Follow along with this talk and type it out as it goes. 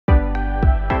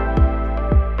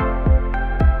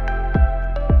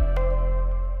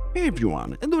Hey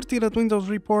everyone, Edward here at Windows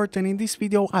Report, and in this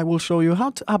video I will show you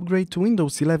how to upgrade to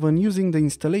Windows 11 using the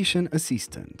installation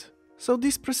assistant. So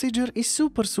this procedure is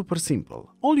super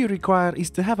simple. All you require is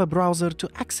to have a browser to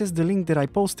access the link that I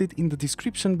posted in the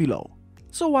description below.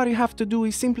 So what you have to do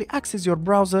is simply access your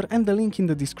browser and the link in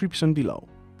the description below.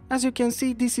 As you can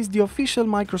see, this is the official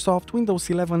Microsoft Windows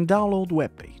 11 download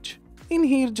webpage. In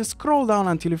here, just scroll down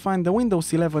until you find the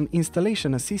Windows 11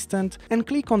 Installation Assistant and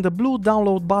click on the blue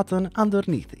download button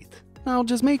underneath it. Now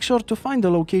just make sure to find the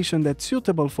location that's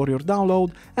suitable for your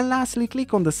download, and lastly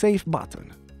click on the Save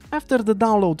button. After the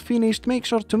download finished, make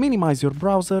sure to minimize your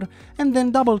browser and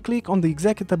then double click on the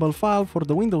executable file for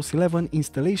the Windows 11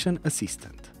 Installation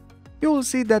Assistant. You will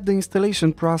see that the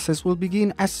installation process will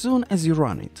begin as soon as you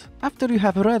run it. After you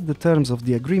have read the terms of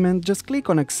the agreement, just click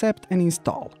on Accept and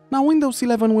Install. Now Windows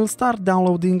 11 will start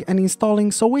downloading and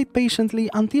installing, so wait patiently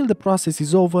until the process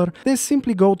is over, then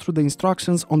simply go through the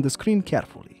instructions on the screen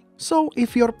carefully. So,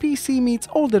 if your PC meets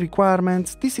all the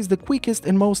requirements, this is the quickest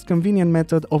and most convenient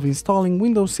method of installing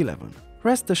Windows 11.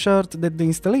 Rest assured that the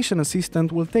installation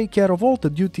assistant will take care of all the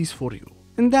duties for you.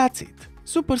 And that's it.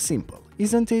 Super simple,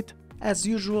 isn't it? As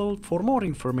usual, for more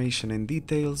information and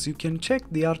details, you can check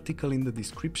the article in the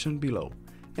description below.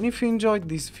 And if you enjoyed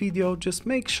this video, just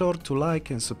make sure to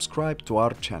like and subscribe to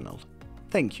our channel.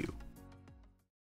 Thank you.